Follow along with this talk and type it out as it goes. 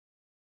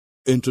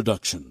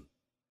Introduction.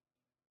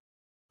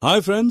 Hi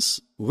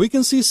friends, we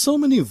can see so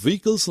many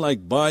vehicles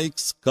like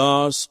bikes,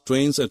 cars,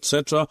 trains,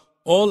 etc.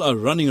 all are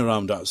running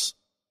around us.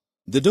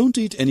 They don't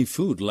eat any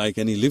food like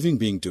any living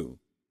being do.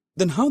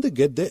 Then how they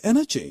get their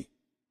energy?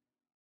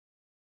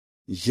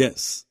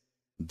 Yes,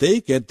 they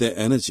get their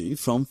energy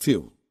from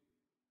fuel.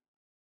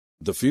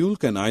 The fuel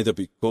can either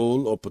be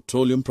coal or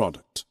petroleum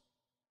product.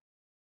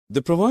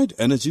 They provide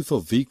energy for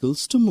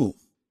vehicles to move.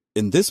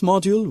 In this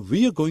module,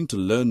 we are going to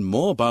learn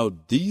more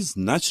about these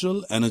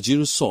natural energy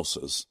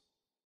resources.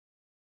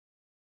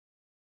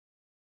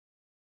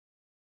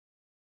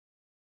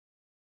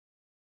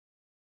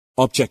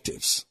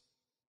 Objectives.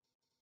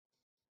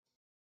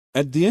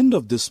 At the end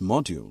of this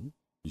module,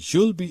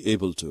 you'll be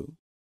able to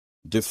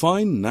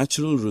define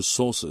natural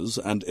resources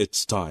and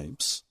its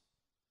types,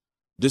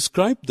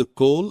 describe the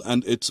coal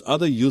and its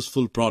other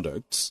useful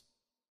products,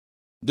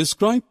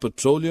 describe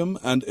petroleum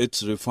and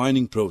its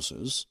refining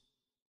process,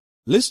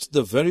 list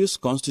the various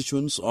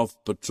constituents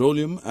of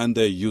petroleum and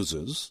their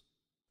uses,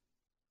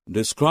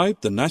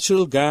 describe the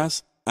natural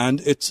gas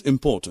and its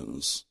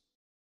importance.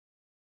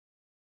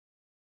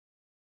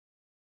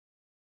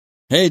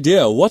 Hey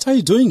dear, what are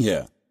you doing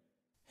here?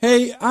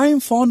 Hey, I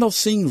am fond of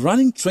seeing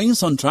running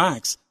trains on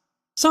tracks.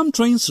 Some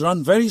trains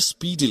run very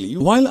speedily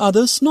while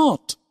others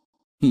not.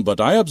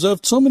 But I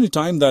observed so many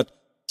times that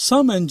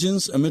some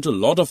engines emit a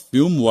lot of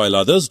fume while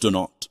others do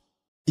not.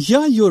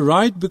 Yeah, you're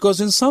right,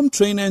 because in some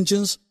train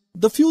engines,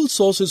 the fuel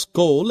source is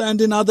coal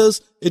and in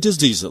others it is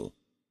diesel.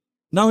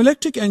 Now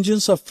electric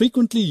engines are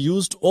frequently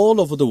used all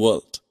over the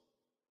world.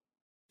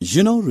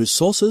 You know,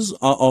 resources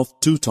are of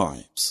two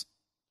types,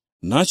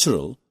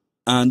 natural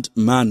and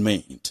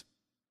man-made.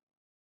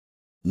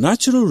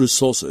 Natural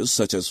resources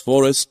such as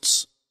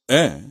forests,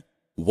 air,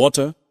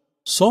 water,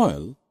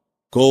 soil,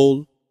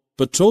 coal,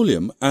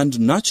 petroleum and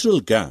natural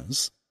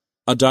gas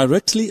are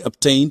directly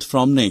obtained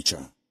from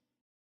nature.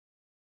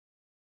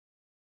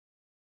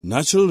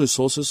 Natural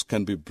resources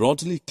can be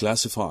broadly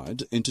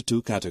classified into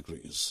two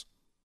categories: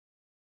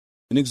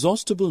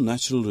 inexhaustible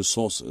natural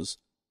resources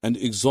and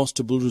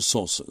exhaustible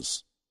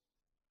resources.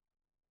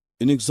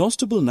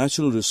 Inexhaustible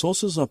natural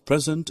resources are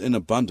present in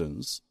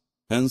abundance,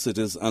 hence it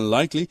is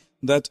unlikely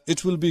that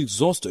it will be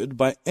exhausted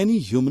by any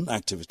human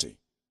activity.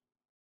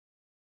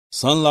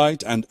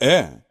 Sunlight and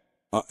air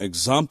are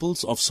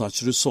examples of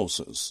such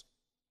resources.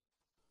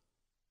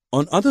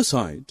 On the other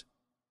side,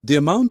 the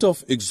amount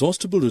of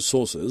exhaustible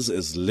resources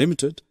is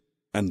limited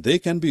and they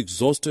can be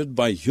exhausted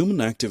by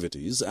human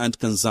activities and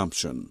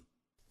consumption.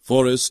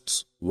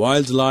 Forests,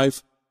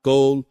 wildlife,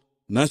 coal,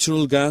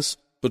 natural gas,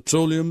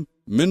 petroleum,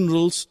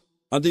 minerals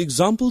are the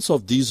examples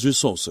of these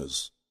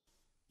resources.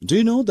 Do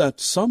you know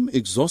that some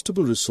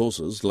exhaustible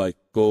resources like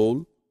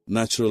coal,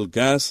 natural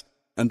gas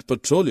and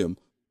petroleum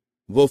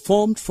were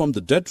formed from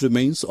the dead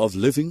remains of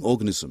living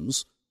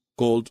organisms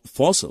called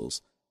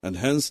fossils, and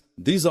hence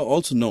these are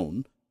also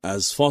known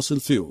as fossil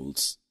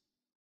fuels.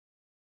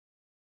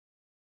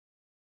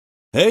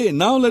 Hey,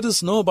 now let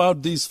us know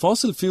about these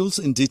fossil fuels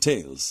in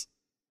details.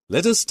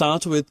 Let us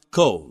start with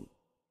coal.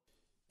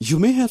 You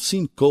may have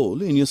seen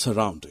coal in your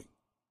surrounding.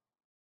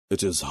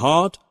 It is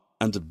hard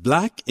and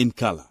black in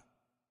color.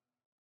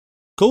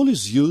 Coal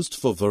is used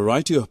for a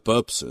variety of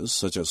purposes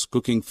such as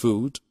cooking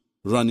food,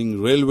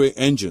 running railway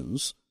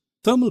engines,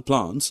 thermal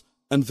plants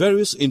and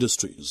various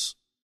industries.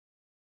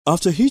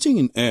 After heating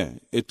in air,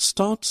 it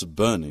starts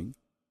burning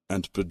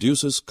and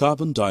produces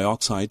carbon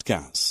dioxide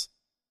gas.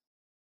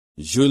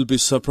 You will be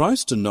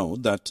surprised to know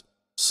that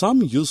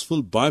some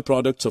useful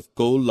byproducts of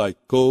coal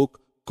like coke,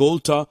 coal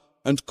tar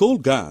and coal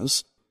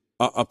gas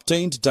are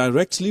obtained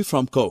directly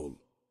from coal.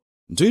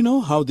 Do you know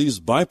how these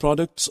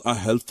byproducts are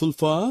helpful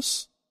for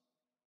us?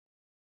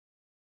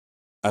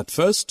 At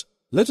first,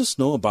 let us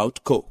know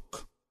about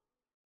coke.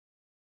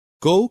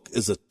 Coke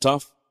is a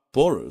tough,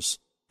 porous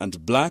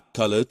and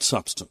black-colored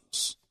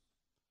substance.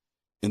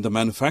 In the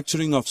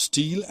manufacturing of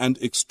steel and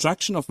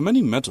extraction of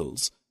many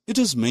metals, it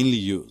is mainly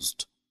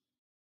used.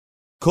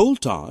 Coal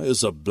tar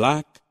is a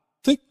black,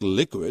 thick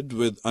liquid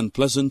with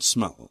unpleasant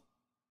smell.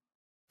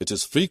 It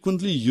is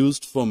frequently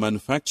used for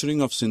manufacturing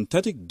of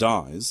synthetic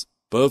dyes,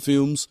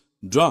 perfumes,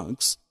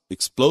 drugs,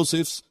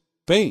 explosives,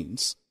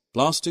 paints,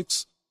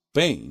 plastics,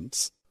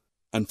 paints,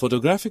 and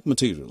photographic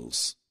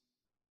materials.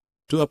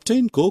 To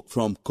obtain coke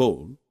from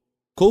coal,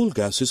 coal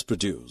gas is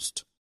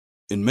produced.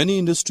 In many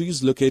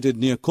industries located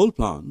near coal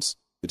plants,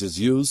 it is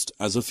used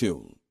as a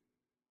fuel.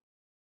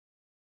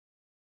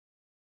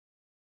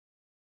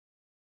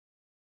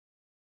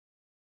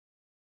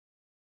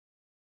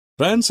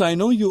 Friends, I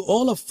know you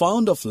all are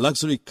fond of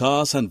luxury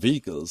cars and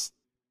vehicles,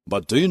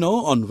 but do you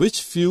know on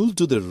which fuel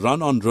do they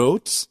run on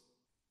roads?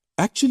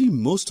 Actually,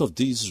 most of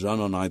these run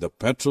on either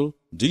petrol,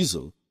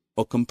 diesel,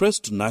 or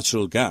compressed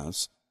natural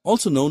gas,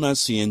 also known as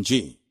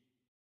CNG.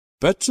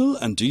 Petrol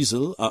and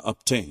diesel are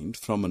obtained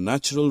from a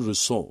natural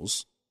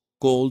resource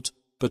called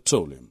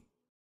petroleum.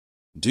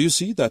 Do you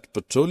see that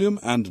petroleum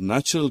and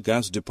natural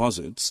gas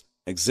deposits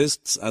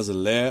exists as a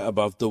layer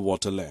above the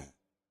water layer?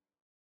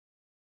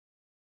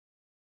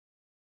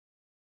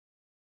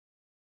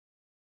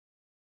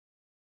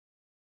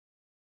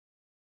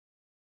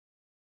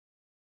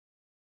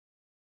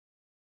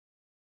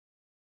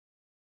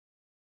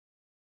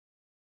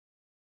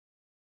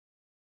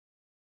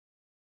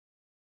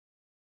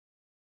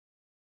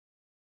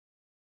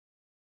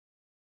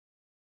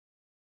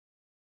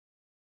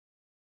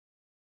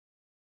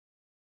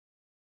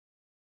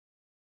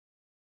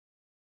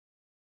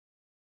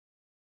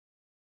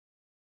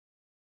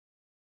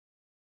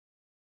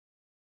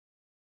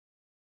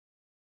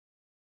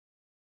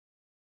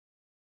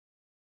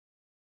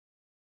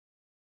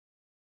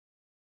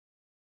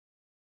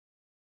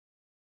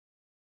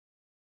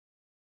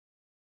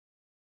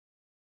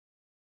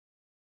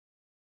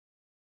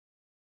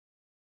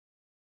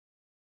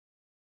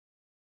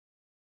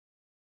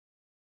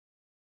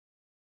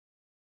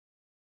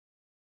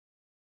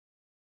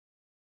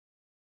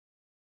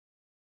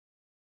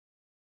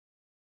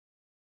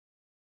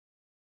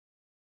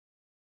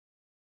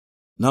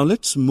 Now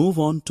let's move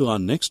on to our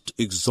next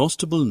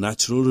exhaustible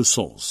natural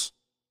resource.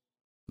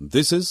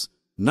 This is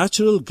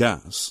natural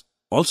gas,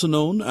 also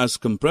known as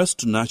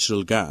compressed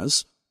natural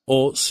gas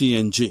or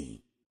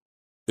CNG.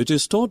 It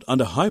is stored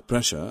under high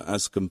pressure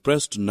as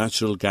compressed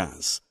natural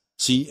gas,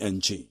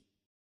 CNG.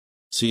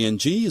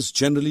 CNG is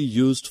generally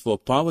used for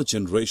power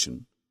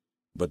generation,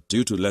 but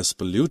due to less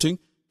polluting,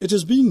 it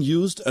is being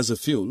used as a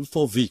fuel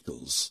for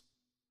vehicles.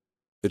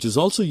 It is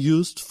also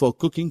used for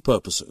cooking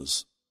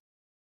purposes.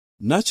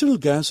 Natural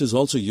gas is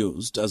also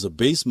used as a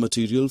base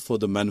material for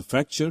the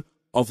manufacture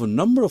of a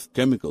number of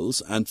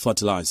chemicals and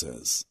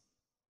fertilizers.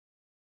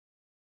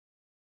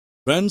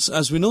 Friends,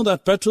 as we know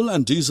that petrol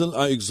and diesel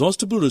are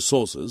exhaustible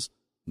resources,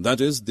 that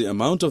is, the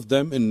amount of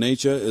them in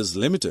nature is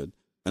limited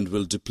and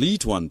will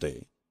deplete one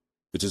day,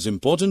 it is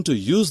important to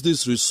use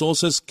these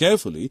resources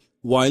carefully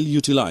while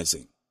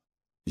utilizing.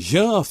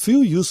 Here are a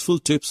few useful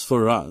tips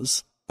for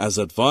us as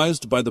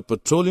advised by the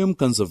Petroleum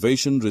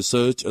Conservation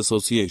Research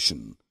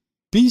Association,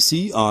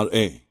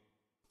 PCRA.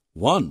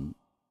 1.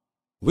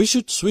 We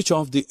should switch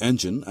off the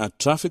engine at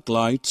traffic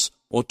lights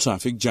or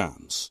traffic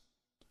jams.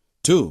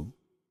 2.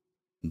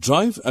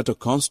 Drive at a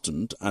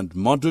constant and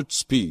moderate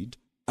speed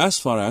as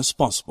far as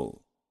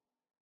possible.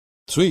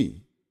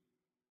 3.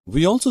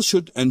 We also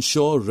should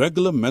ensure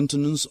regular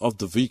maintenance of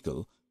the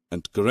vehicle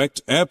and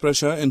correct air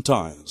pressure in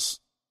tires.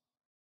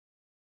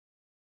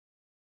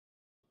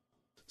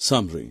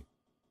 Summary.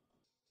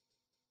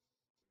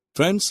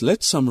 Friends,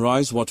 let's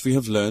summarize what we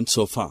have learned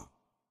so far.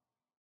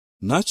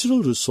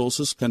 Natural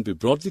resources can be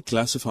broadly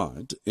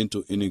classified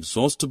into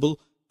inexhaustible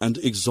and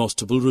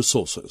exhaustible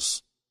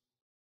resources.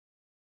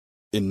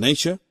 In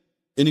nature,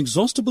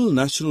 inexhaustible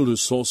natural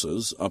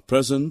resources are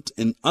present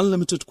in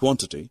unlimited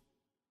quantity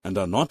and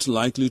are not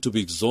likely to be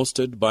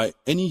exhausted by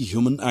any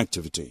human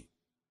activity.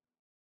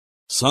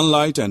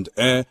 Sunlight and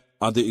air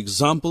are the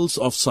examples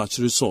of such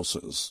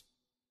resources.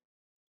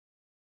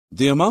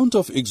 The amount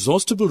of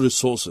exhaustible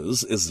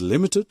resources is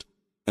limited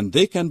and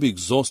they can be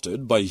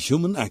exhausted by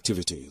human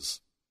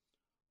activities.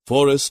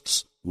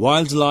 Forests,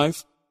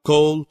 wildlife,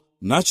 coal,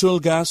 natural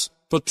gas,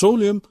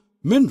 petroleum,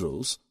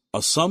 minerals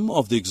are some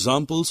of the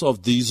examples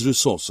of these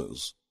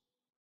resources.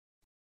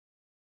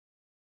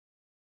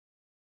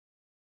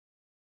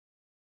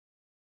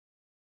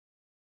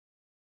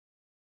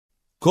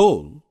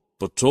 Coal,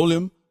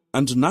 petroleum,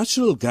 and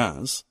natural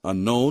gas are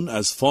known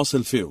as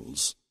fossil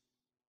fuels.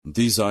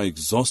 These are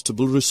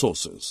exhaustible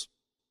resources.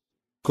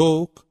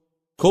 Coke,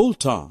 coal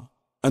tar,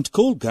 and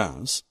coal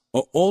gas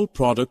are all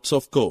products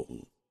of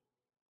coal.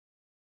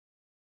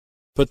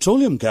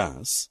 Petroleum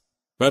gas,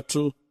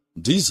 petrol,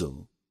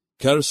 diesel,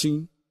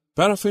 kerosene,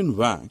 paraffin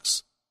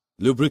wax,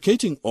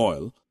 lubricating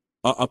oil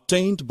are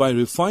obtained by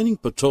refining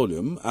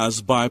petroleum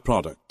as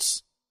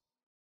byproducts.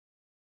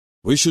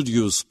 We should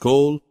use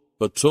coal,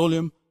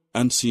 petroleum,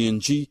 and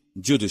CNG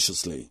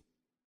judiciously.